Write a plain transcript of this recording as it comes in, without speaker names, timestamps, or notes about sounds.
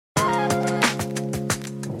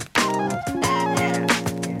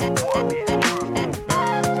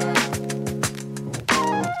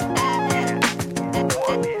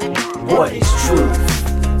What is truth?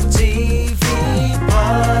 TV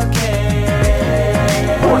podcast.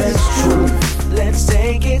 What is truth? Let's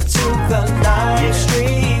take it to the live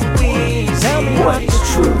stream. Tell me what is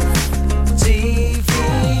truth? TV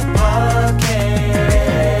podcast.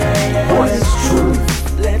 What is truth?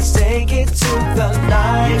 Let's take it to the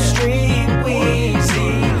live stream.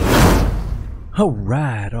 All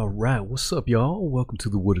right. What's up, y'all? Welcome to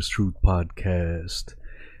the What is Truth podcast,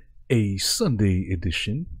 a Sunday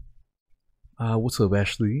edition. What's up,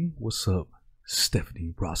 Ashley? What's up,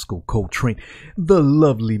 Stephanie, Roscoe, Coltrane, the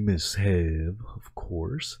lovely Miss Hev, of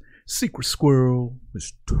course, Secret Squirrel,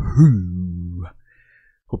 Miss Two.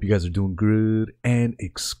 Hope you guys are doing good and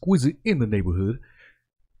exquisite in the neighborhood.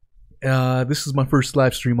 This is my first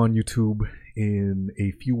live stream on YouTube in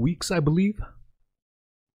a few weeks, I believe.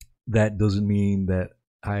 That doesn't mean that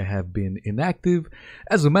I have been inactive.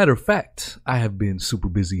 As a matter of fact, I have been super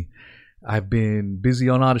busy. I've been busy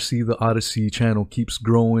on Odyssey. The Odyssey channel keeps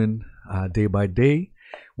growing day by day.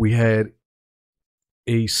 We had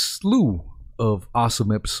a slew of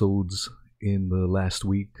awesome episodes in the last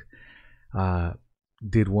week.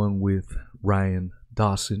 Did one with Ryan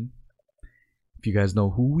Dawson. If you guys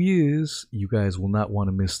know who he is, you guys will not want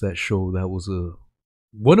to miss that show. That was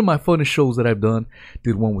one of my funnest shows that I've done.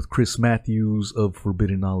 Did one with Chris Matthews of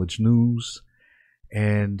Forbidden Knowledge News,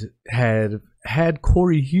 and had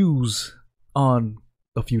Corey Hughes on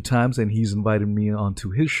a few times, and he's invited me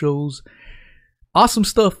onto his shows. Awesome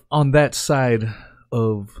stuff on that side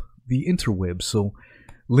of the interweb. So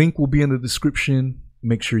link will be in the description.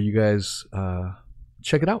 Make sure you guys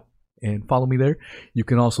check it out and follow me there. You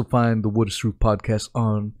can also find the What is Truth podcast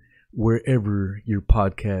on wherever your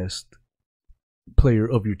podcast player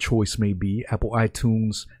of your choice may be. Apple,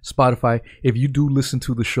 iTunes, Spotify. If you do listen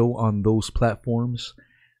to the show on those platforms,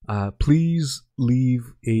 please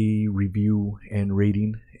leave a review and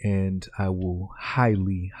rating, and I will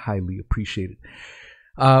highly appreciate it.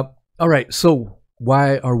 All right, so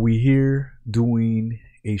why are we here doing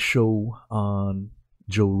a show on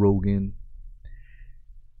Joe Rogan?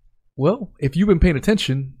 Well, if you've been paying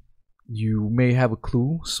attention, you may have a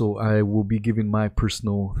clue, so I will be giving my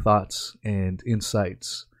personal thoughts and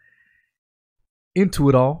insights into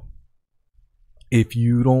it all. If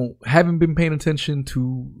you haven't been paying attention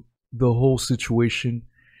to the whole situation,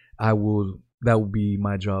 that will be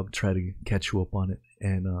my job, try to catch you up on it,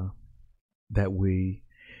 and that way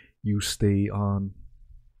you stay on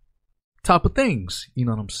top of things, you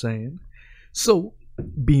know what I'm saying? So,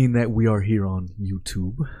 being that we are here on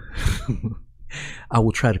YouTube, I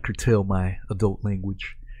will try to curtail my adult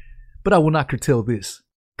language, but I will not curtail this.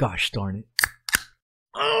 Gosh darn it.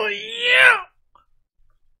 Oh, yeah.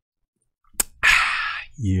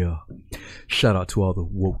 Yeah. Shout out to all the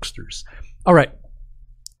wokesters. All right.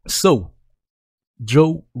 So,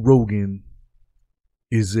 Joe Rogan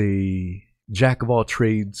is a jack of all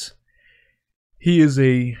trades. He is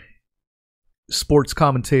a sports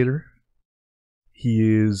commentator. He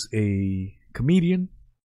is a comedian.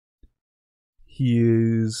 He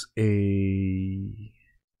is a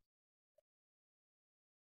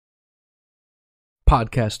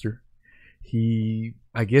podcaster.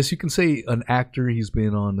 I guess you can say an actor. He's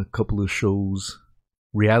been on a couple of shows,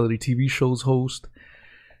 reality TV shows host.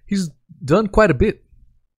 He's done quite a bit.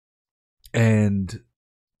 And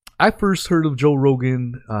I first heard of Joe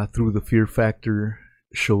Rogan through the Fear Factor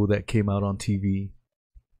show that came out on TV.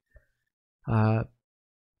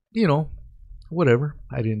 Whatever.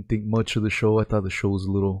 I didn't think much of the show. I thought the show was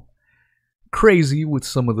a little crazy with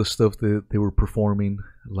some of the stuff that they were performing,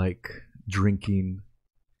 like drinking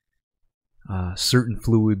certain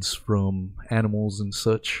fluids from animals and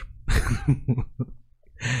such.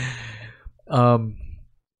 And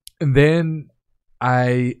then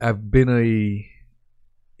I've been a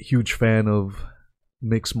huge fan of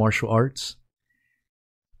mixed martial arts,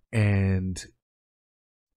 and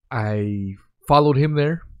I followed him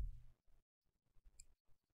there.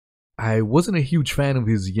 I wasn't a huge fan of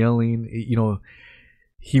his yelling.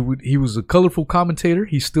 He was a colorful commentator.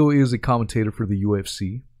 He still is a commentator for the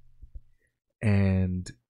UFC. And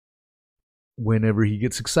whenever he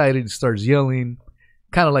gets excited, he starts yelling,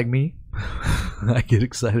 kind of like me. I get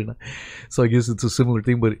excited. So I guess it's a similar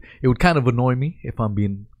thing, but it would kind of annoy me if I'm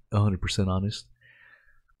being 100% honest.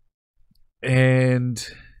 And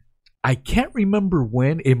I can't remember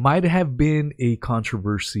when. It might have been a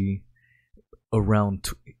controversy around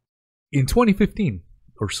in 2015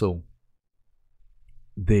 or so.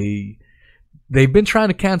 They've been trying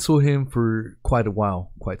to cancel him for quite a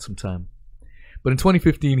while, quite some time. But in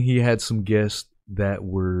 2015, he had some guests that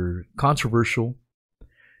were controversial.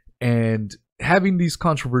 And having these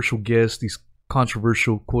controversial guests, these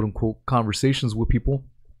controversial, quote unquote, conversations with people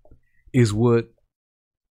is what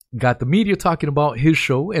got the media talking about his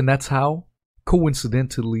show. And that's how,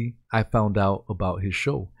 coincidentally, I found out about his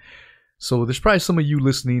show. So there's probably some of you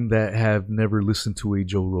listening that have never listened to a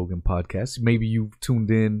Joe Rogan podcast. Maybe you've tuned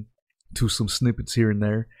in to some snippets here and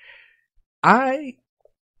there.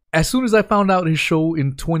 As soon as I found out his show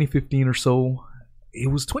in 2015 or so, it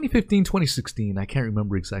was 2015, 2016. I can't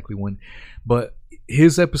remember exactly when, but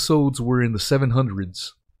his episodes were in the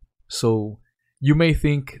 700s. So you may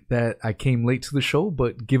think that I came late to the show,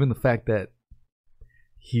 but given the fact that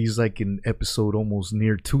he's like in episode almost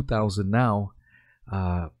near 2000 now,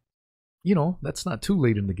 that's not too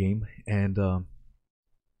late in the game. And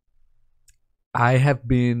I have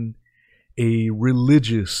been a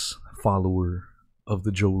religious follower of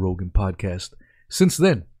the Joe Rogan podcast since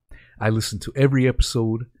then. I listened to every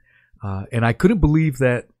episode, and I couldn't believe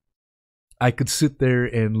that I could sit there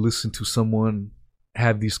and listen to someone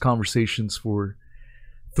have these conversations for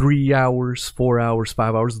 3 hours, 4 hours,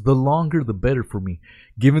 5 hours. The longer, the better for me.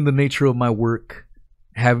 Given the nature of my work,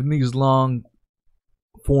 having these long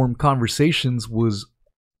form conversations was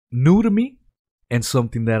new to me and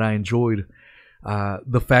something that I enjoyed.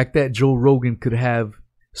 The fact that Joe Rogan could have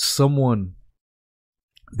someone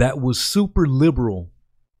that was super liberal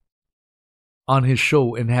on his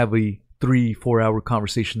show and have a 3-4 hour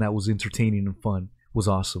conversation that was entertaining and fun was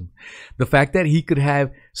awesome. The fact that he could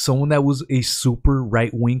have someone that was a super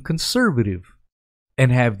right-wing conservative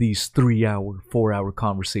and have these 3-hour, 4-hour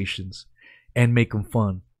conversations and make them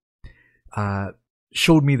fun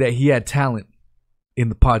showed me that he had talent in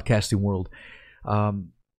the podcasting world.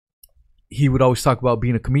 He would always talk about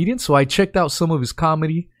being a comedian, so I checked out some of his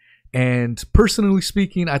comedy, and personally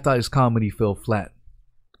speaking, I thought his comedy fell flat.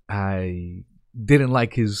 I didn't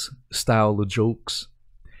like his style of jokes.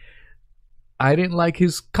 I didn't like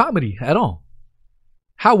his comedy at all.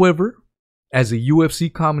 However, as a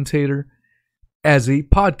UFC commentator, as a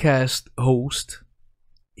podcast host,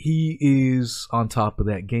 he is on top of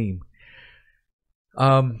that game.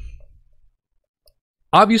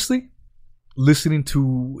 Obviously, listening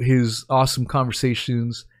to his awesome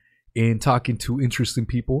conversations and talking to interesting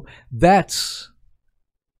people, that's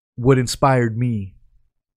what inspired me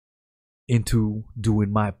into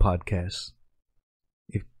doing my podcast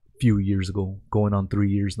a few years ago, going on 3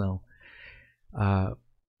 years now.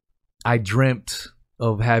 I dreamt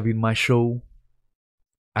of having my show.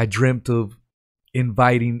 I dreamt of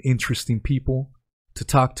inviting interesting people to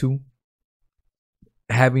talk to,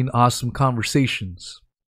 having awesome conversations.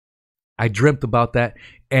 I dreamt about that,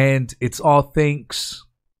 and it's all thanks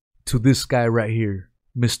to this guy right here,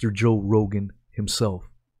 Mr. Joe Rogan himself.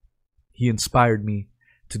 He inspired me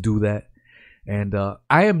to do that, and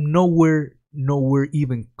I am nowhere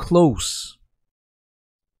even close.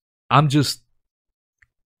 I'm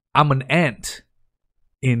an ant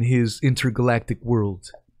in his intergalactic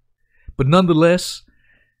world. But nonetheless,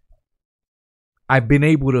 I've been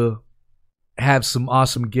able to have some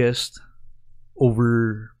awesome guests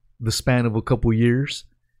over the span of a couple years.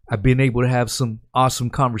 I've been able to have some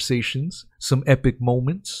awesome conversations, some epic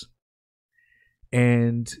moments.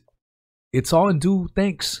 And it's all in due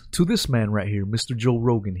thanks to this man right here, Mr. Joe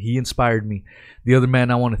Rogan. He inspired me. The other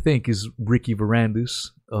man I want to thank is Ricky Varandas,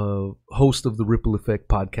 host of the Ripple Effect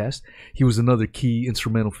podcast. He was another key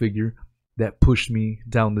instrumental figure that pushed me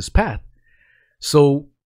down this path. So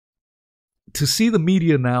to see the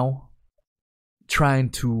media now trying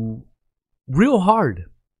to real hard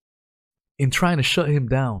in trying to shut him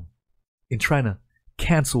down, in trying to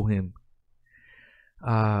cancel him,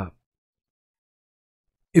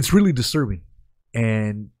 it's really disturbing.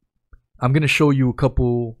 And I'm going to show you a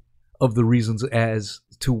couple of the reasons as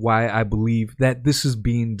to why I believe that this is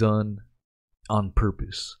being done on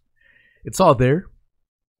purpose. It's all there.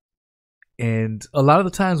 And a lot of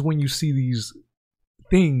the times when you see these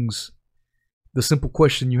things, the simple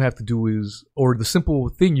question you have to do is, or the simple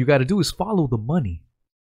thing you got to do is follow the money.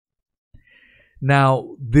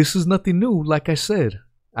 Now, this is nothing new. Like I said,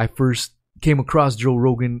 I first came across Joe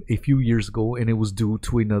Rogan a few years ago, and it was due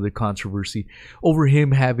to another controversy over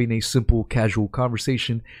him having a simple, casual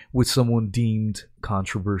conversation with someone deemed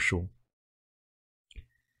controversial.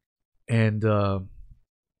 And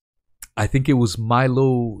I think it was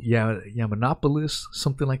Milo Yiannopoulos,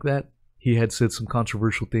 something like that. He had said some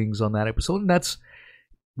controversial things on that episode, and that's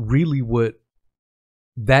really what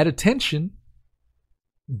that attention,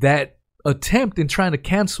 that attempt in trying to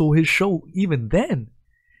cancel his show, even then,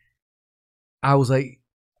 I was like,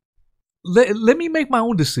 let me make my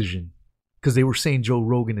own decision. Because they were saying Joe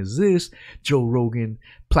Rogan is this, Joe Rogan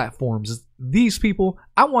platforms these people.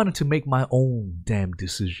 I wanted to make my own damn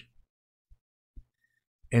decision.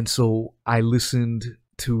 And so I listened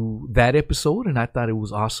to that episode and I thought it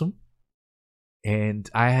was awesome. And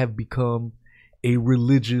I have become a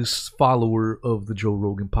religious follower of the Joe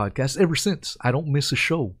Rogan podcast ever since. I don't miss a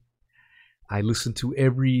show. I listen to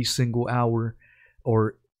every single hour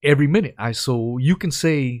or every minute. So you can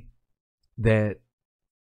say that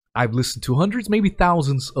I've listened to hundreds, maybe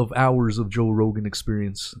thousands of hours of Joe Rogan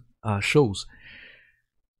Experience shows.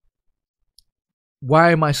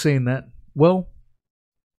 Why am I saying that? Well,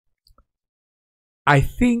 I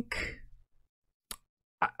think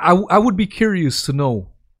I would be curious to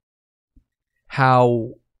know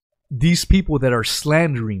how these people that are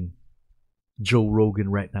slandering Joe Rogan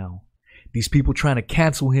right now, these people trying to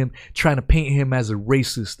cancel him, trying to paint him as a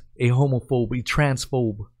racist, a homophobe, a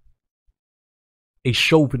transphobe, a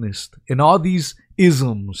chauvinist, and all these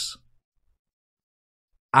isms,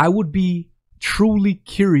 I would be truly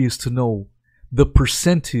curious to know the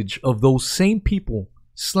percentage of those same people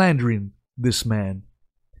slandering this man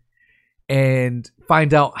and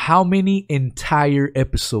find out how many entire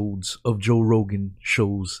episodes of Joe Rogan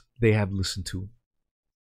shows they have listened to.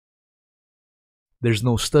 There's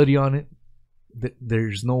no study on it.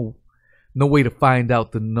 There's no way to find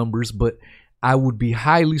out the numbers, but I would be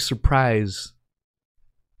highly surprised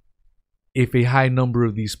if a high number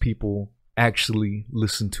of these people actually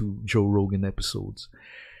listen to Joe Rogan episodes.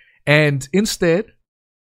 And instead,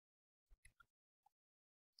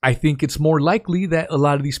 I think it's more likely that a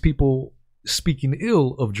lot of these people speaking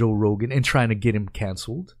ill of Joe Rogan and trying to get him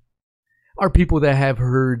canceled are people that have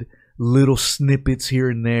heard little snippets here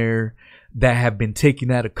and there that have been taken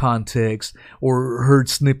out of context, or heard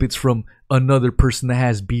snippets from another person that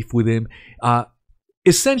has beef with him.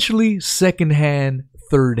 Essentially secondhand,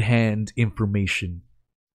 third-hand information.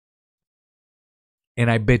 And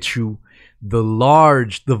I bet you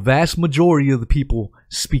the vast majority of the people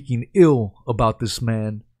speaking ill about this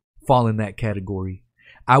man fall in that category.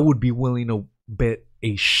 I would be willing to bet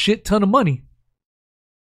a shit ton of money.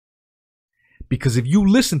 Because if you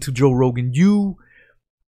listen to Joe Rogan, you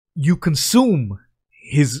consume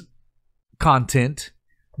his content,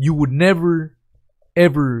 you would never,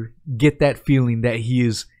 ever get that feeling that he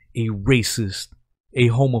is a racist, a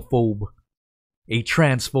homophobe, a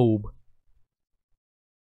transphobe.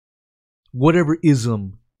 Whatever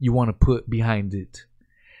ism you want to put behind it.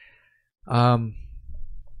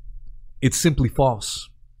 It's simply false.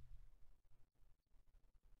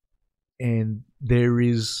 And there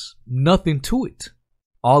is nothing to it.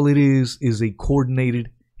 All it is a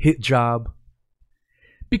coordinated hit job,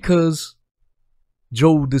 because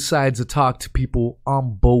Joe decides to talk to people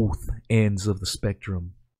on both ends of the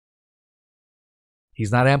spectrum.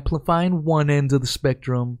 He's not amplifying one end of the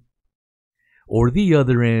spectrum or the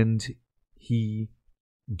other end. He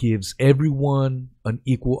gives everyone an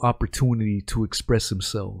equal opportunity to express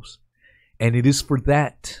themselves. And it is for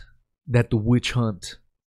that the witch hunt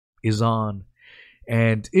is on.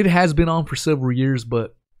 And it has been on for several years,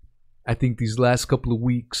 but I think these last couple of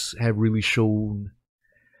weeks have really shown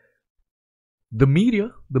the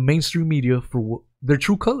media, the mainstream media, for their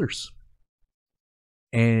true colors.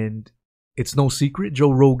 And it's no secret,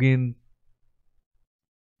 Joe Rogan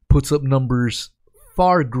puts up numbers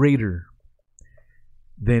far greater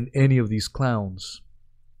than any of these clowns.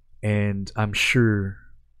 And I'm sure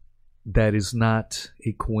that is not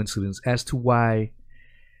a coincidence as to why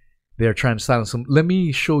they're trying to silence him. Let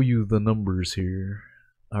me show you the numbers here.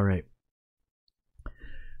 All right.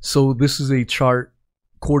 So this is a chart,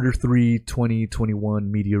 Q3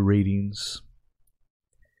 2021 media ratings.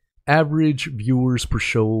 Average viewers per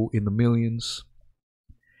show in the millions.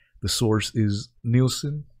 The source is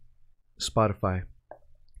Nielsen, Spotify.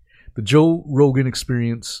 The Joe Rogan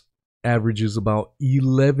Experience averages about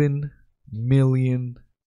 11 million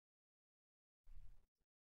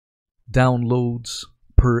downloads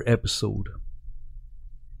per episode.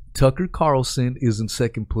 Tucker Carlson is in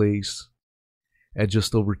second place at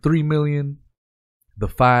just over 3 million. The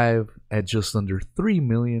Five at just under 3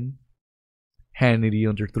 million. Hannity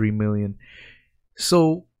under 3 million.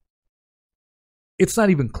 So it's not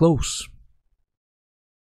even close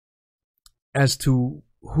as to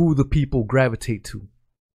who the people gravitate to.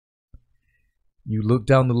 You look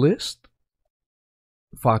down the list,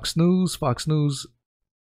 Fox News,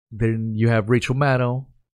 then you have Rachel Maddow,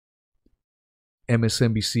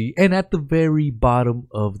 MSNBC, and at the very bottom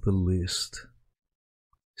of the list,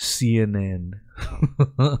 CNN.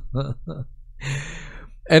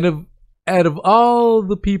 And out of all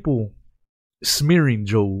the people smearing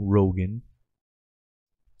Joe Rogan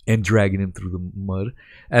and dragging him through the mud,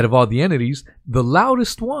 out of all the entities, the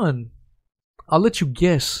loudest one, I'll let you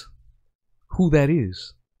guess who that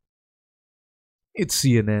is. It's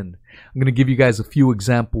CNN. I'm going to give you guys a few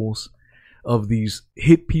examples of these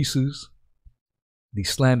hit pieces, these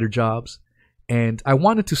slander jobs. And I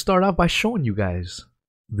wanted to start off by showing you guys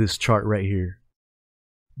this chart right here,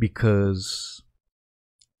 because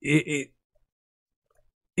it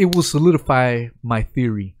will solidify my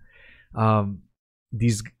theory.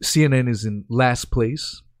 These CNN is in last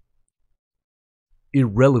place,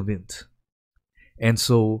 irrelevant. And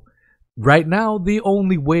so right now, the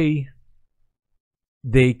only way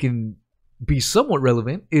they can be somewhat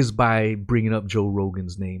relevant is by bringing up Joe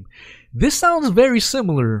Rogan's name. This sounds very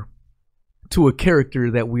similar to a character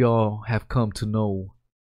that we all have come to know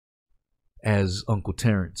as Uncle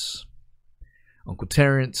Terrence. Uncle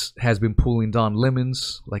Terrence has been pulling Don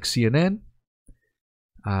Lemons like CNN.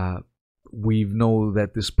 We know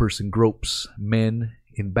that this person gropes men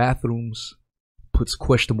in bathrooms, puts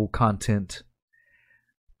questionable content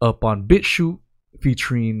up on BitChute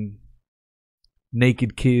featuring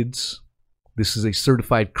naked kids. This is a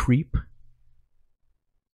certified creep.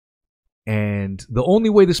 And the only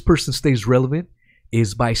way this person stays relevant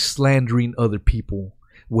is by slandering other people,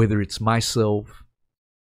 whether it's myself,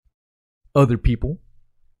 other people,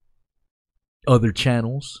 other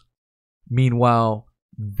channels. Meanwhile,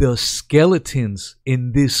 the skeletons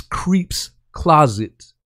in this creep's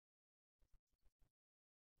closet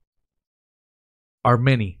are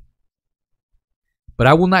many. But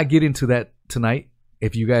I will not get into that tonight.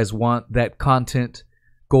 If you guys want that content,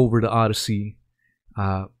 go over to Odyssey.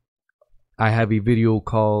 I have a video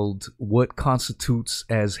called What Constitutes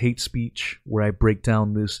as Hate Speech, where I break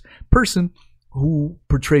down this person who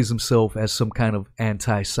portrays himself as some kind of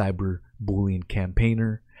anti-cyber bullying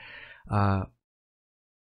campaigner.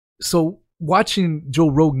 So watching Joe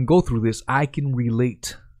Rogan go through this, I can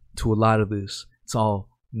relate to a lot of this. It's all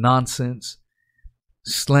nonsense,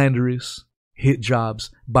 slanderous hit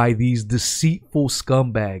jobs by these deceitful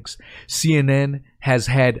scumbags. CNN has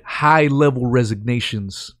had high-level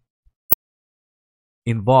resignations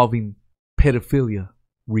involving pedophilia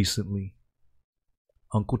recently.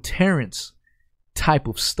 Uncle Terrence type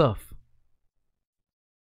of stuff.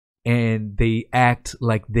 And they act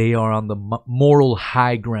like they are on the moral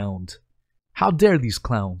high ground. How dare these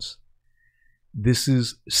clowns? This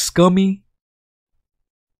is scummy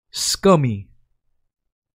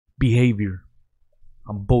behavior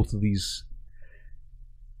on both of these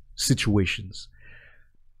situations.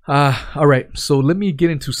 All right, so let me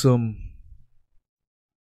get into some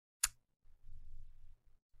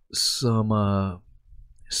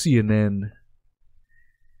CNN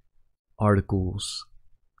articles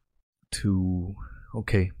to,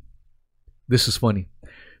 okay, this is funny.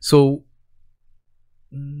 So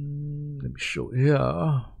let me show, yeah,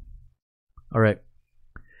 all right.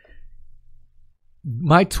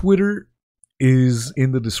 My Twitter is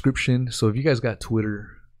in the description, so if you guys got Twitter,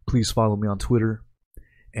 please follow me on Twitter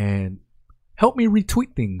and help me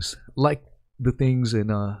retweet things, like the things,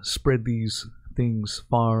 and spread these things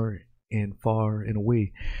far and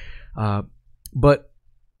away. But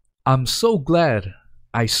I'm so glad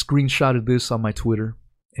I screenshotted this on my Twitter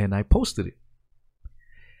and I posted it.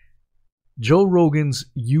 Joe Rogan's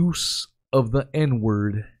use of the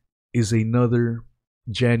N-word is another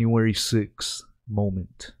January 6th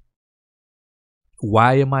moment.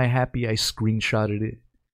 Why am I happy I screenshotted it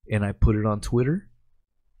and I put it on Twitter?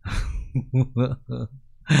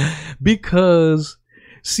 Because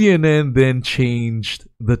CNN then changed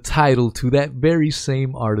the title to that very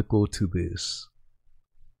same article to this.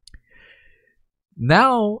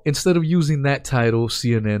 Now, instead of using that title,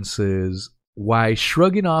 CNN says, why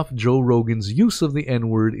shrugging off Joe Rogan's use of the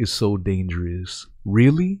N-word is so dangerous.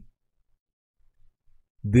 Really?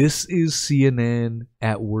 This is CNN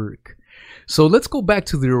at work. So let's go back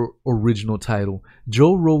to the original title.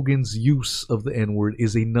 Joe Rogan's use of the N-word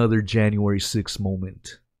is another January 6th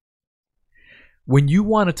moment. When you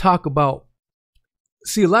want to talk about,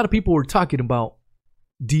 see, a lot of people were talking about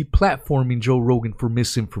deplatforming Joe Rogan for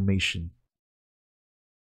misinformation.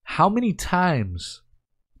 How many times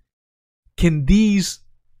can these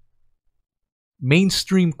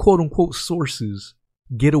mainstream quote-unquote sources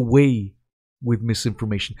get away with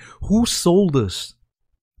misinformation? Who sold us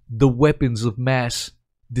the weapons of mass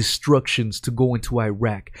destructions to go into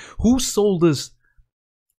Iraq? Who sold us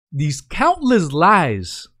these countless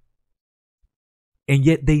lies? And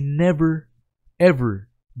yet they never, ever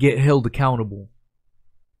get held accountable.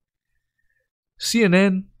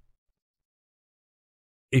 CNN,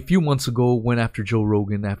 a few months ago, went after Joe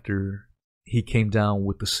Rogan after he came down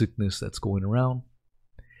with the sickness that's going around.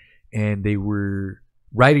 And they were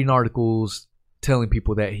writing articles telling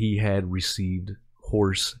people that he had received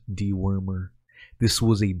horse dewormer, This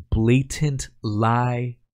was a blatant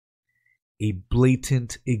lie, a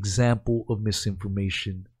blatant example of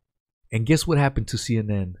misinformation. And guess what happened to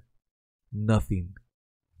CNN? Nothing.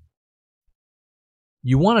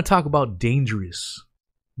 You want to talk about dangerous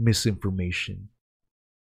misinformation?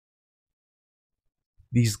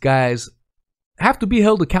 These guys have to be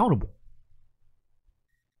held accountable.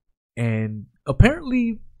 And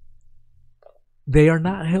apparently, they are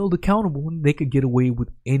not held accountable and they could get away with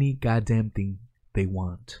any goddamn thing they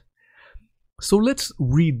want. So let's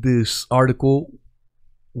read this article,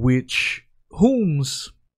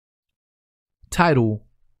 whose title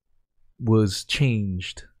was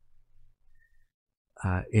changed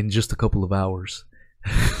in just a couple of hours.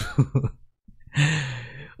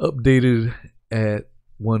 Updated at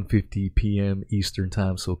 1:50 p.m. Eastern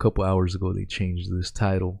time. So a couple hours ago they changed this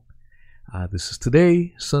title. This is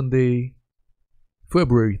today, Sunday,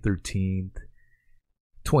 February 13th,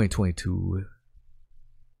 2022.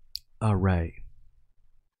 All right.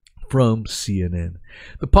 From CNN.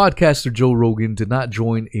 The podcaster Joe Rogan did not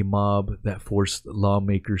join a mob that forced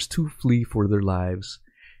lawmakers to flee for their lives.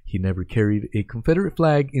 He never carried a Confederate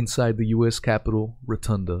flag inside the U.S. Capitol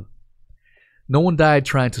Rotunda. No one died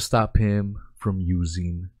trying to stop him from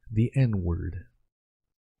using the N-word.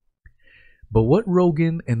 But what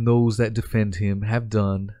Rogan and those that defend him have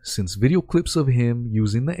done since video clips of him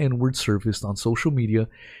using the N-word surfaced on social media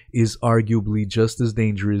is arguably just as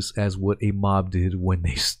dangerous as what a mob did when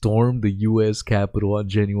they stormed the U.S. Capitol on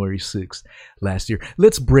January 6th last year.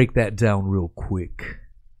 Let's break that down real quick.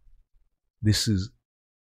 This is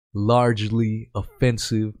largely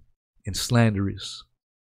offensive and slanderous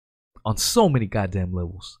on so many goddamn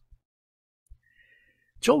levels.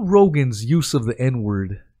 Joe Rogan's use of the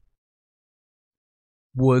N-word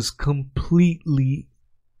was completely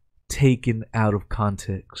taken out of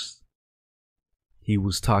context. He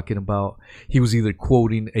was either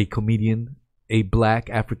quoting a comedian, a black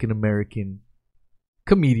African-American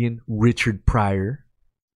comedian, Richard Pryor,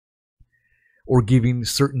 or giving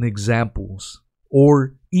certain examples,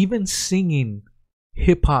 or even singing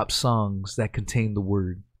hip-hop songs that contain the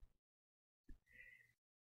word.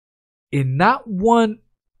 In not one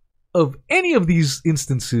of any of these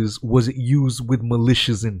instances was it used with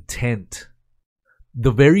malicious intent.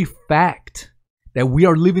 The very fact that we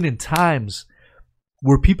are living in times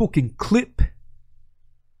where people can clip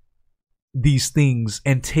these things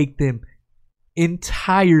and take them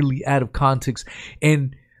entirely out of context,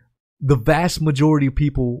 and the vast majority of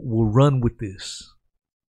people will run with this,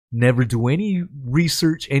 never do any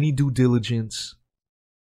research, any due diligence,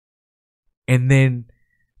 and then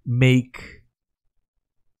make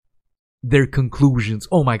their conclusions.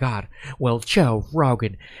 Oh my God, well, Joe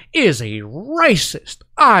Rogan is a racist.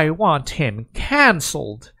 I want him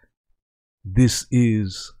canceled. This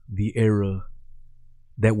is the era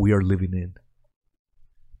that we are living in.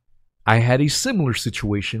 I had a similar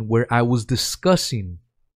situation where I was discussing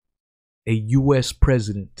a U.S.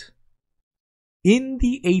 president in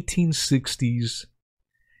the 1860s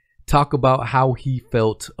talk about how he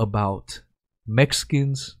felt about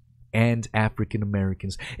Mexicans and African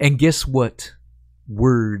Americans. And guess what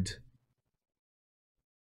word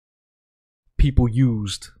people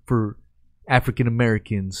used for African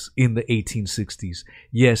Americans in the 1860s?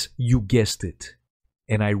 Yes, you guessed it.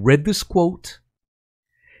 And I read this quote,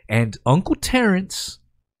 and Uncle Terrence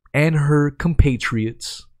and her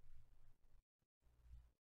compatriots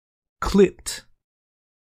clipped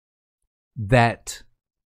that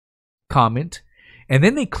comment. And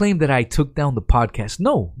then they claim that I took down the podcast.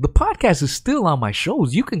 No, the podcast is still on my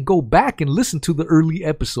shows. You can go back and listen to the early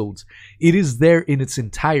episodes. It is there in its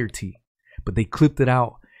entirety. But they clipped it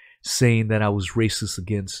out saying that I was racist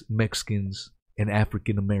against Mexicans and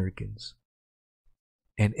African Americans.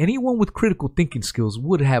 And anyone with critical thinking skills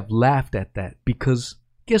would have laughed at that, because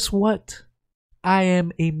guess what? I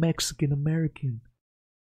am a Mexican American.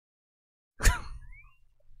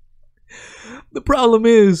 The problem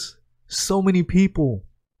is, so many people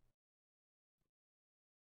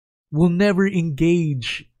will never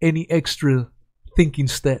engage any extra thinking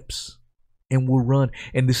steps and will run.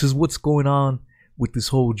 And this is what's going on with this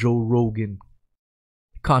whole Joe Rogan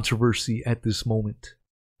controversy at this moment.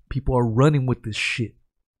 People are running with this shit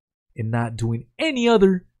and not doing any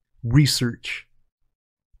other research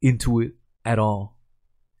into it at all.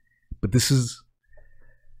 But these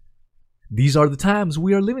are the times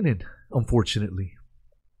we are living in, unfortunately.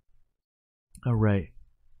 All right.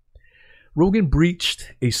 Rogan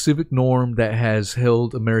breached a civic norm that has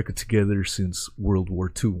held America together since World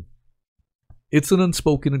War II. It's an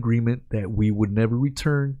unspoken agreement that we would never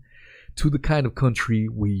return to the kind of country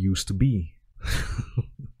we used to be.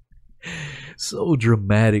 So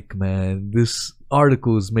dramatic, man. This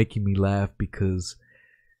article is making me laugh because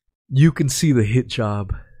you can see the hit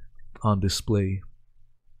job on display.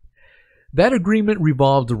 That agreement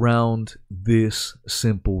revolved around this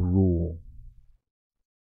simple rule.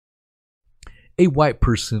 A white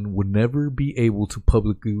person would never be able to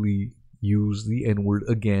publicly use the N-word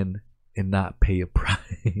again and not pay a price.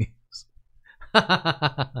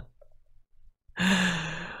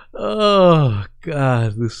 Oh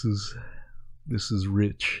God, this is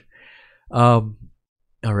rich. All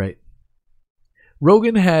right.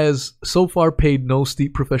 Rogan has so far paid no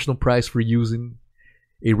steep professional price for using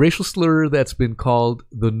a racial slur that's been called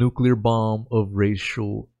the nuclear bomb of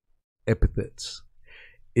racial epithets.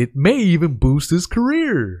 It may even boost his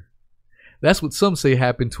career. That's what some say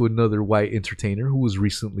happened to another white entertainer who was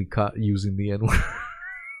recently caught using the N-word.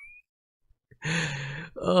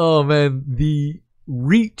 Oh man, the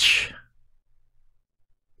reach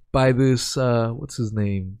by this, what's his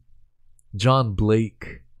name? John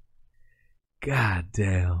Blake. God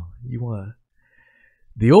damn. You want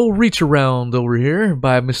the old reach around over here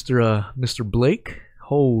by Mr. Blake?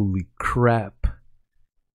 Holy crap.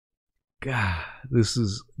 God, this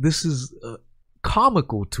is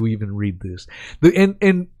comical to even read this.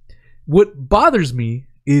 And what bothers me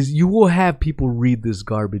is you will have people read this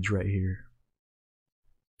garbage right here,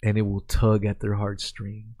 and it will tug at their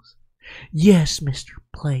heartstrings. Yes, Mr.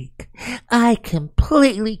 Blake, I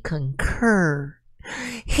completely concur.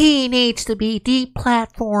 He needs to be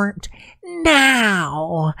deplatformed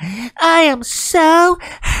now. I am so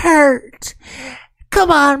hurt.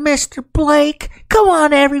 Come on, Mr. Blake. Come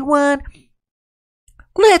on, everyone.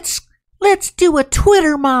 Let's do a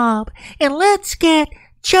Twitter mob and let's get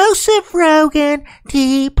Joseph Rogan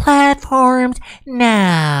deplatformed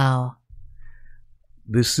now.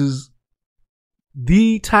 This is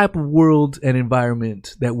the type of world and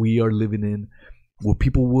environment that we are living in, where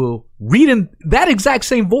people will read in that exact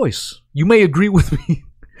same voice. You may agree with me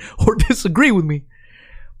or disagree with me,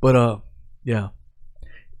 but yeah,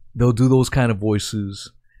 they'll do those kind of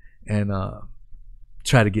voices and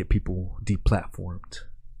try to get people deplatformed.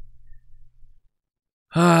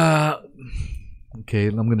 Okay,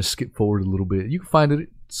 I'm gonna skip forward a little bit. You can find it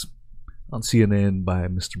on CNN by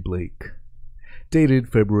Mr. Blake,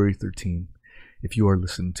 dated February 13, if you are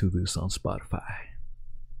listening to this on Spotify.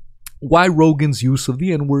 Why Rogan's use of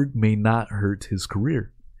the N-word may not hurt his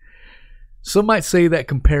career. Some might say that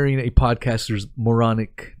comparing a podcaster's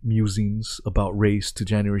moronic musings about race to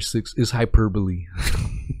January 6th is hyperbole.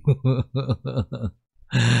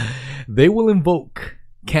 They will invoke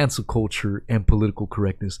cancel culture and political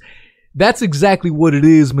correctness. That's exactly what it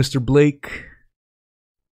is, Mr. Blake.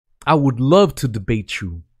 I would love to debate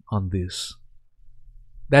you on this.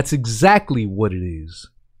 That's exactly what it is.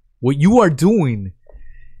 What you are doing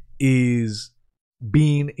is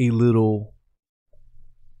being a little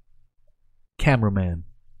cameraman.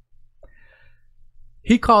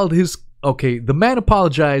 He called his... Okay, the man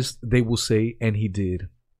apologized, they will say, and he did.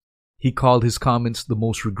 He called his comments the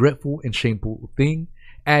most regretful and shameful thing,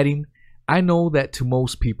 adding, I know that to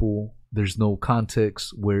most people, there's no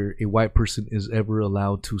context where a white person is ever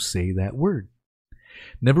allowed to say that word.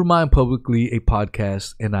 Never mind publicly a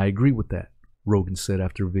podcast, and I agree with that, Rogan said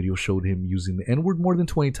after a video showed him using the N-word more than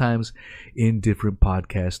 20 times in different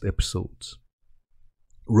podcast episodes.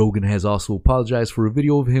 Rogan has also apologized for a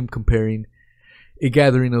video of him comparing a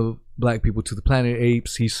gathering of black people to the Planet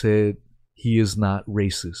Apes. He said he is not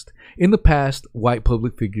racist. In the past, white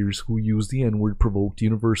public figures who used the N-word provoked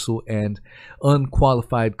universal and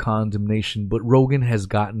unqualified condemnation, but Rogan has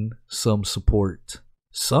gotten some support.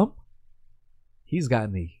 Some? He's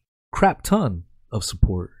gotten a crap ton of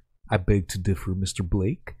support. I beg to differ, Mr.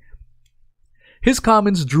 Blake. His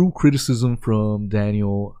comments drew criticism from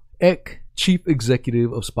Daniel Ek, chief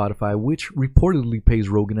executive of Spotify, which reportedly pays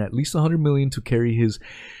Rogan at least $100 million to carry his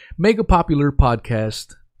mega popular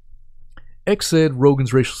podcast. Ek said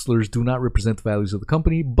Rogan's racial slurs do not represent the values of the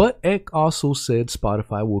company, but Ek also said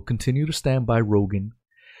Spotify will continue to stand by Rogan,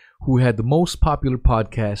 who had the most popular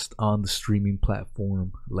podcast on the streaming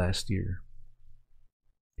platform last year.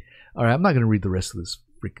 All right, I'm not going to read the rest of this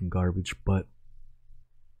freaking garbage, but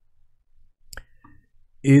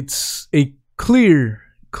it's a clear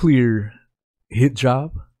hit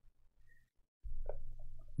job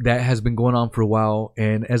that has been going on for a while.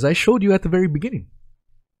 And as I showed you at the very beginning,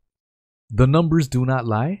 the numbers do not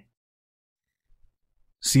lie.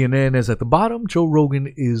 CNN is at the bottom. Joe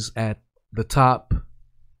Rogan is at the top.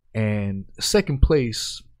 And second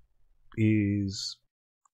place is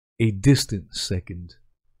a distant second.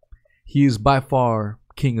 He is by far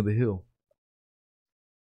king of the hill.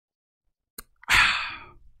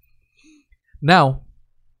 Now,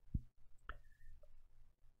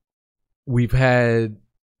 we've had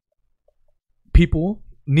people.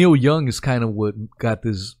 Neil Young is kind of what got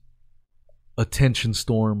this attention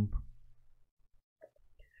storm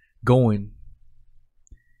going.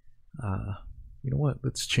 You know what?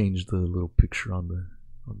 Let's change the little picture on the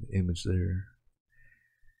image there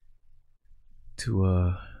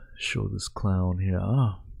to show this clown here.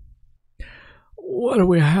 What do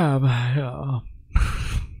we have?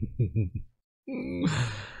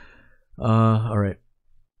 All right.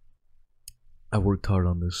 I worked hard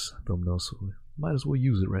on this thumbnail, so we might as well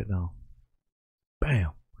use it right now.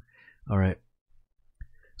 Bam. All right.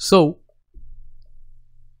 So,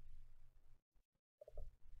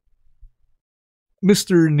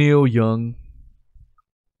 Mr. Neil Young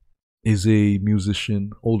is a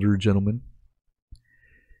musician, older gentleman,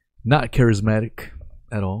 not charismatic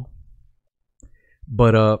at all,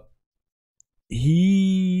 but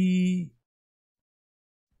he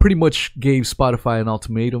pretty much gave Spotify an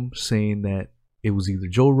ultimatum saying that it was either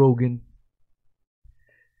Joe Rogan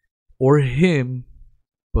or him,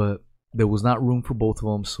 but there was not room for both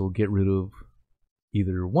of them, so get rid of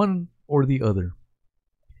either one or the other.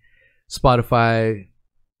 Spotify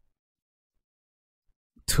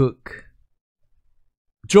took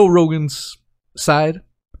Joe Rogan's side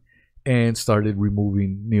and started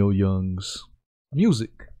removing Neil Young's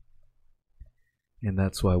music. And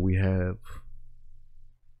that's why we have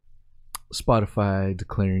Spotify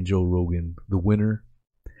declaring Joe Rogan the winner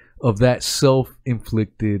of that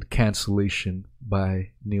self-inflicted cancellation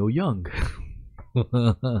by Neil Young.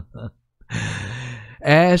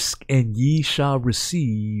 Ask and ye shall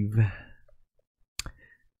receive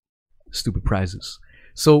stupid prizes.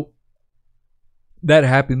 So that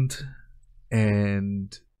happened,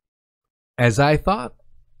 and as I thought,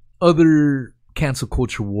 other cancel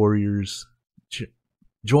culture warriors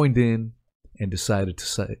joined in and decided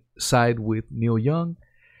to side with Neil Young,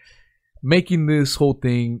 making this whole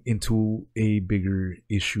thing into a bigger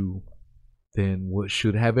issue than what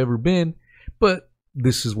should have ever been. But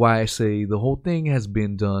this is why I say the whole thing has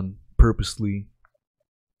been done purposely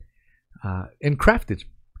and crafted.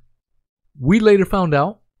 We later found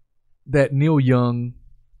out that Neil Young,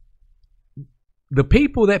 the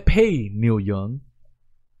people that pay Neil Young,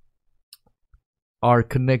 are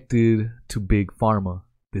connected to Big Pharma.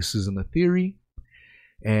 This isn't a theory,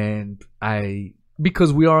 and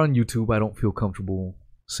because we are on YouTube, I don't feel comfortable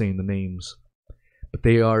saying the names, but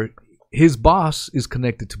they are. His boss is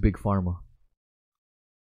connected to Big Pharma,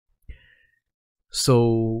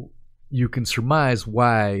 so you can surmise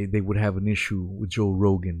why they would have an issue with Joe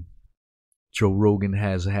Rogan. Joe Rogan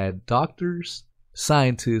has had doctors,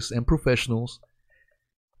 scientists, and professionals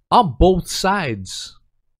on both sides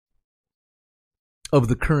of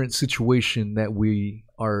the current situation that we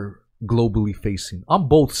are globally facing. On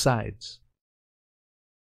both sides.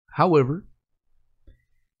 However,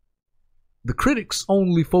 the critics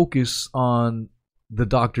only focus on the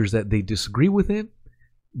doctors that they disagree with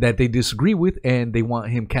and they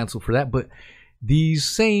want him canceled for that. But these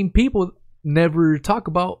same people never talk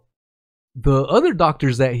about the other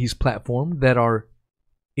doctors that he's platformed that are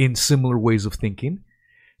in similar ways of thinking.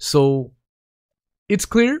 So it's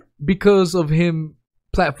clear, because of him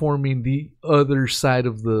platforming the other side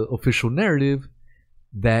of the official narrative,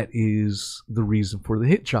 that is the reason for the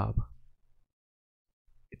hit job.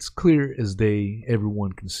 It's clear as day.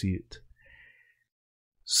 Everyone can see it.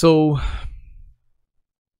 So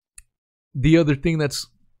the other thing that's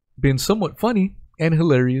been somewhat funny and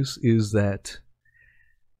hilarious is that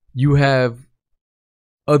you have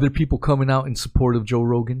other people coming out in support of Joe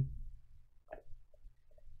Rogan.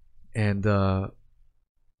 And let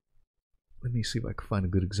me see if I can find a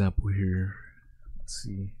good example here. Let's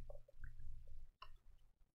see.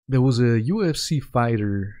 There was a UFC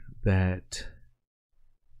fighter that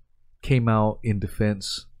came out in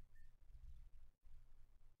defense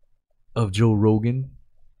of Joe Rogan.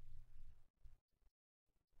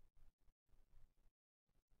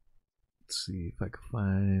 Let's see if I can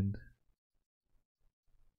find.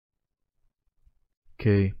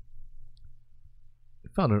 Okay. I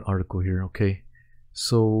found an article here. Okay.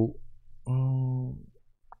 So, go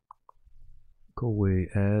away,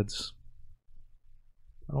 ads.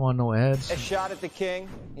 I don't want no ads. A shot at the king,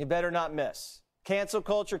 you better not miss. Cancel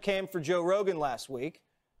culture came for Joe Rogan last week.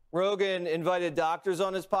 Rogan invited doctors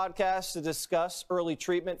on his podcast to discuss early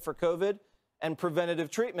treatment for COVID and preventative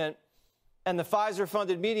treatment, and the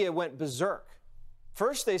Pfizer-funded media went berserk.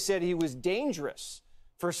 First, they said he was dangerous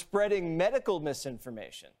for spreading medical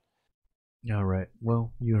misinformation. All right.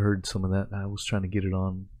 Well, you heard some of that. I was trying to get it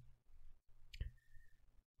on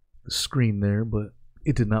the screen there, but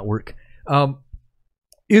it did not work.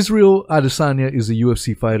 Israel Adesanya is a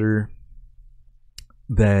UFC fighter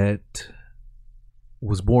that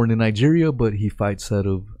was born in Nigeria, but he fights out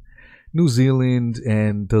of New Zealand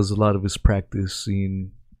and does a lot of his practice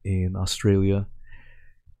in Australia.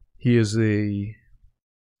 He is a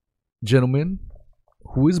gentleman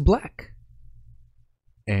who is black.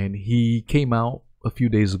 And he came out a few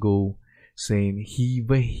days ago saying he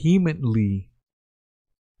vehemently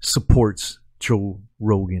supports Joe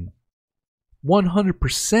Rogan.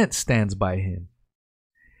 100% stands by him.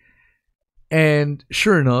 And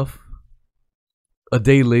sure enough, a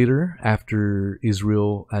day later, after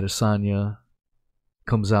Israel Adesanya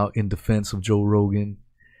comes out in defense of Joe Rogan,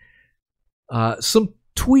 some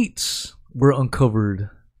tweets were uncovered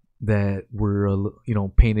that were,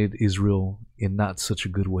 painted Israel in not such a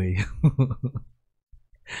good way.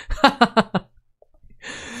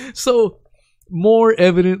 So, more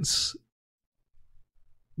evidence,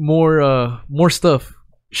 more stuff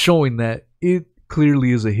showing that it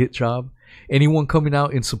clearly is a hit job. Anyone coming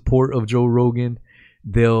out in support of Joe Rogan,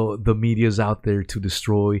 the media's out there to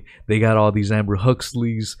destroy. They got all these Amber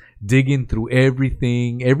Huxleys digging through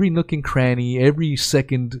everything, every nook and cranny, every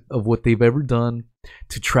second of what they've ever done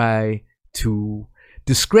to try to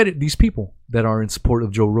discredit these people that are in support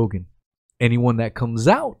of Joe Rogan. Anyone that comes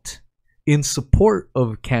out in support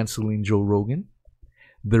of canceling Joe Rogan,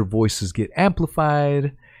 their voices get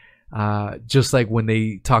amplified. Just like when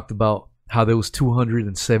they talked about how there was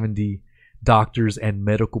 270 doctors and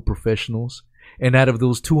medical professionals, and out of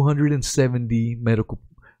those 270 medical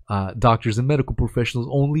doctors and medical professionals,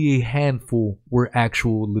 only a handful were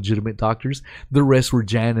actual legitimate doctors. The rest were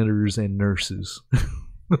janitors and nurses.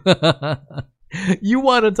 You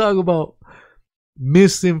want to talk about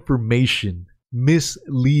misinformation,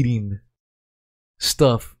 misleading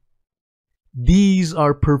stuff. These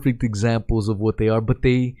are perfect examples of what they are, but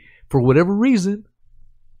they, for whatever reason,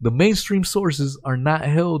 the mainstream sources are not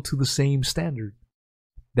held to the same standard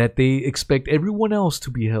that they expect everyone else to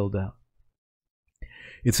be held out.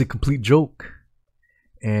 It's a complete joke,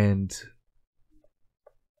 and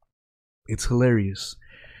it's hilarious.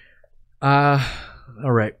 All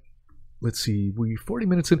right, let's see. We're 40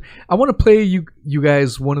 minutes in. I want to play you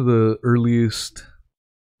guys one of the earliest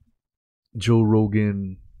Joe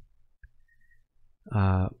Rogan.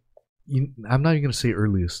 I'm not even going to say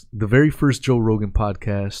earliest. The very first Joe Rogan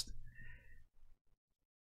podcast.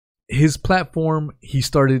 His platform, he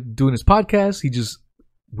started doing his podcast. He just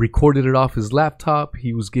recorded it off his laptop.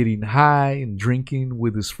 He was getting high and drinking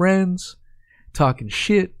with his friends, talking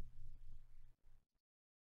shit.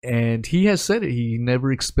 And he has said it. He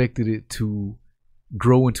never expected it to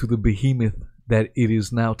grow into the behemoth that it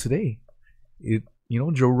is now today.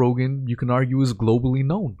 Joe Rogan, you can argue, is globally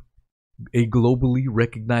known, a globally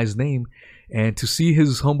recognized name. And to see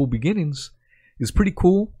his humble beginnings is pretty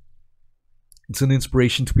cool. It's an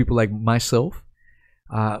inspiration to people like myself.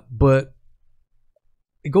 But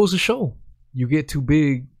it goes to show, you get too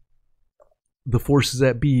big, the forces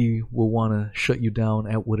that be will want to shut you down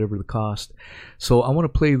at whatever the cost. So I want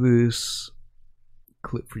to play this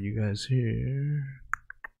clip for you guys here.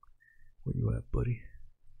 Where you at, buddy?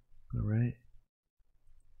 All right.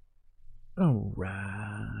 All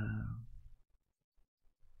right.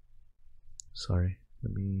 Sorry.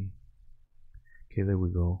 Okay, there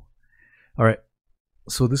we go. All right.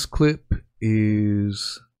 So this clip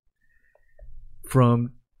is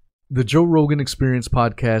from the Joe Rogan Experience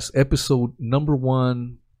podcast, episode number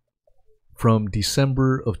 1 from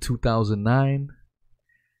December of 2009.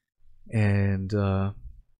 And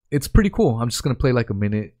it's pretty cool. I'm just going to play like a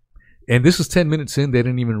minute. And this is 10 minutes in. They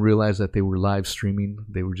didn't even realize that they were live streaming.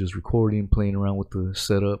 They were just recording, playing around with the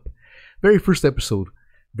setup. Very first episode.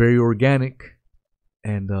 Very organic.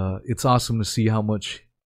 And it's awesome to see how much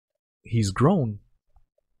he's grown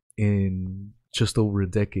in just over a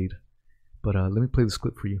decade. But let me play this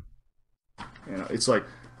clip for you. It's like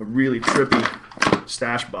a really trippy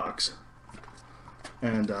stash box.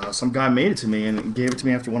 And some guy made it to me and gave it to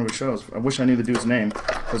me after one of his shows. I wish I knew the dude's name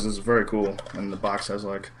because it's very cool. And the box has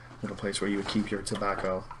like a little place where you would keep your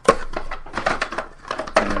tobacco.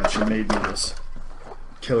 And then she made me this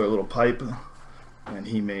killer little pipe. And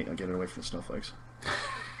he made... I'll get it away from the snowflakes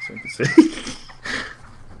so you can see.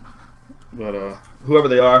 But whoever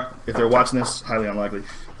they are, if they're watching this, highly unlikely.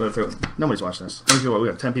 But if nobody's watching this. We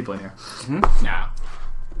got 10 people in here. Mm-hmm. Nah.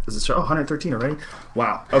 Is it show? 113 already?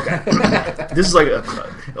 Wow. Okay. This is like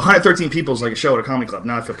 113 people is like a show at a comedy club.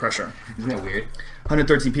 Now I feel pressure. Isn't that weird?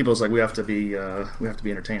 113 people is like we have to be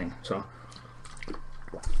entertaining. So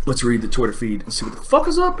let's read the Twitter feed and see what the fuck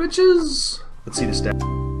is up, bitches. Let's see the stat.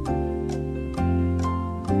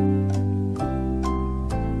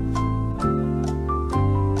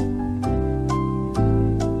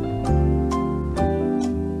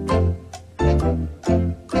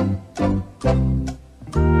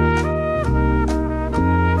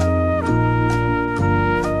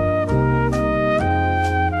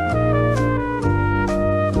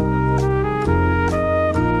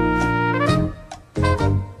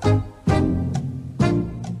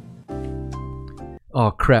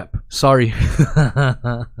 Oh crap. Sorry.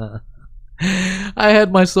 I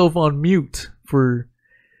had myself on mute for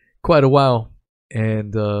quite a while,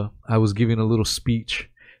 and I was giving a little speech.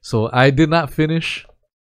 So I did not finish.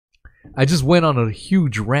 I just went on a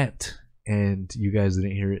huge rant, and you guys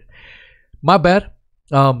didn't hear it. My bad.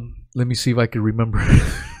 Let me see if I can remember.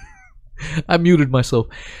 I muted myself.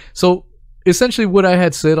 So essentially what I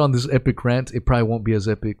had said on this epic rant, it probably won't be as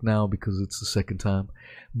epic now because it's the second time.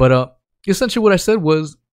 But essentially what I said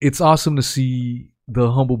was, it's awesome to see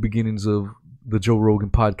the humble beginnings of the Joe Rogan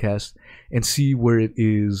podcast and see where it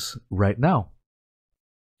is right now.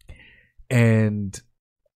 And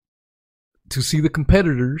to see the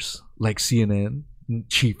competitors like CNN,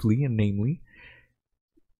 chiefly and namely,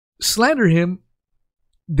 slander him,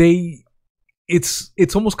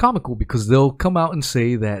 it's almost comical because they'll come out and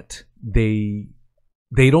say that they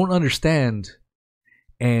don't understand,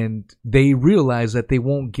 and they realize that they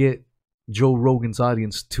won't get Joe Rogan's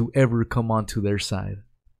audience to ever come onto their side,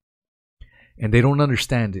 and they don't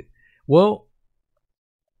understand it. Well,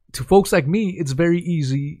 to folks like me, it's very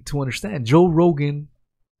easy to understand. Joe Rogan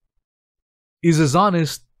is as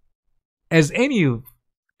honest as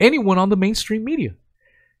anyone on the mainstream media.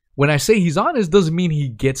 When I say he's honest, doesn't mean he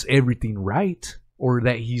gets everything right or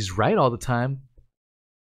that he's right all the time,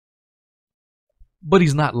 but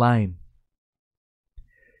he's not lying.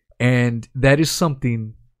 And that is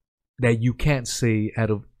something that you can't say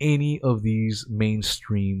out of any of these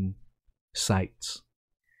mainstream sites.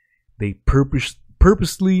 They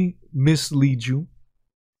purposely mislead you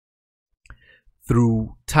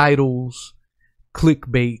through titles,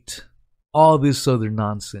 clickbait, all this other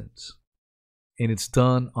nonsense. And it's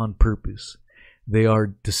done on purpose. They are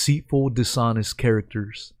deceitful, dishonest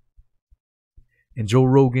characters. And Joe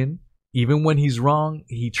Rogan, even when he's wrong,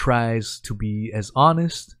 he tries to be as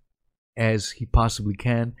honest as he possibly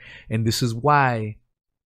can. And this is why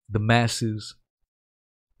the masses,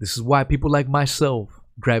 this is why people like myself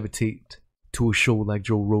gravitate to a show like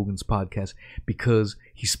Joe Rogan's podcast, because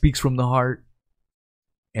he speaks from the heart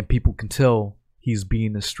and people can tell he's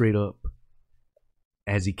being as straight up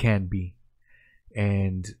as he can be.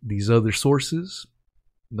 And these other sources,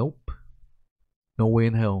 nope, no way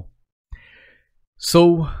in hell.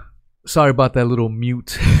 So sorry about that little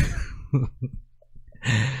mute.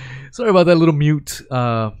 Sorry about that little mute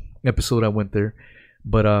episode I went there.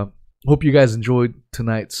 But hope you guys enjoyed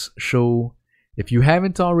tonight's show. If you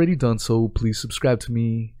haven't already done so, please subscribe to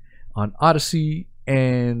me on Odyssey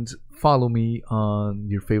and follow me on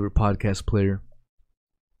your favorite podcast player,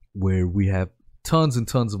 where we have tons and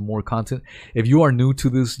tons of more content. If you are new to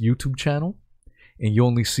this YouTube channel and you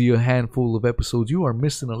only see a handful of episodes, you are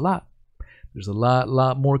missing a lot. There's a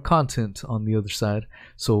lot more content on the other side.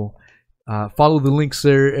 So follow the links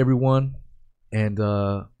there, everyone. And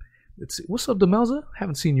let's see. What's up, Demelza?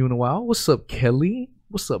 Haven't seen you in a while. What's up, Kelly?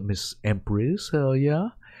 What's up, Miss Empress? Hell yeah.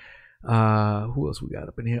 Who else we got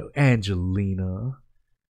up in here? Angelina.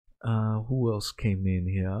 Who else came in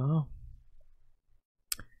here?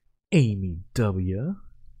 Amy W.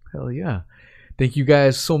 Hell yeah. Thank you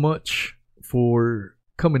guys so much for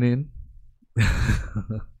coming in.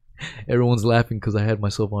 Everyone's laughing because I had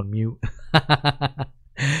myself on mute.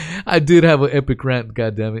 I did have an epic rant,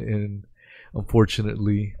 goddammit, and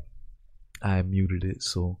unfortunately I muted it.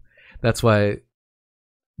 So that's why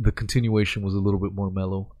the continuation was a little bit more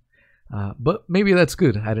mellow. But maybe that's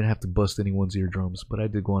good. I didn't have to bust anyone's eardrums, but I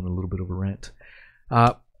did go on a little bit of a rant.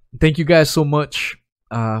 Thank you guys so much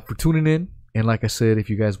for tuning in. And like I said, if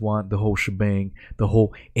you guys want the whole shebang, the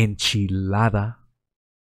whole enchilada,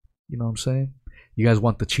 you know what I'm saying? You guys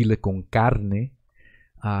want the chile con carne,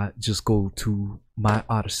 just go to my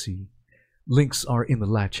Odyssey. Links are in the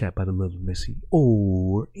live chat by the lovely Missy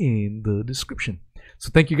or in the description. So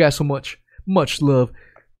thank you guys so much. Much love.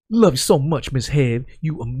 Love you so much, Miss Head.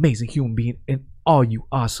 You amazing human being, and all you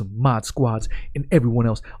awesome mod squads and everyone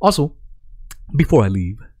else. Also, before I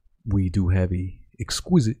leave, we do have a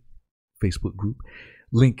exquisite Facebook group.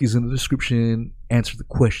 Link is in the description. Answer the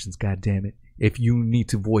questions, goddammit. If you need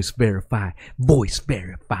to voice verify, we'll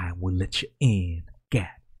let you in. God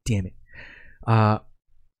damn it.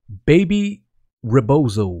 Baby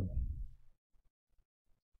Rebozo.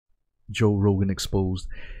 Joe Rogan exposed.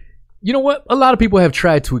 You know what? A lot of people have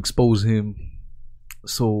tried to expose him.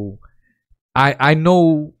 So I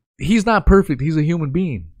know he's not perfect. He's a human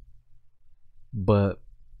being. But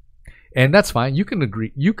And that's fine. You can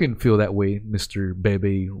agree. You can feel that way, Mr.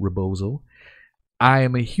 Bebe Rebozo. I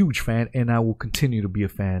am a huge fan, and I will continue to be a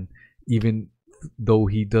fan, even though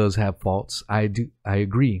he does have faults. I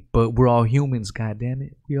agree. But we're all humans,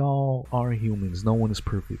 goddammit. We all are humans. No one is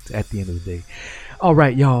perfect at the end of the day. All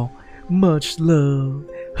right, y'all. Much love,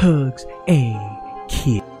 hugs, and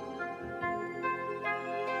kiss.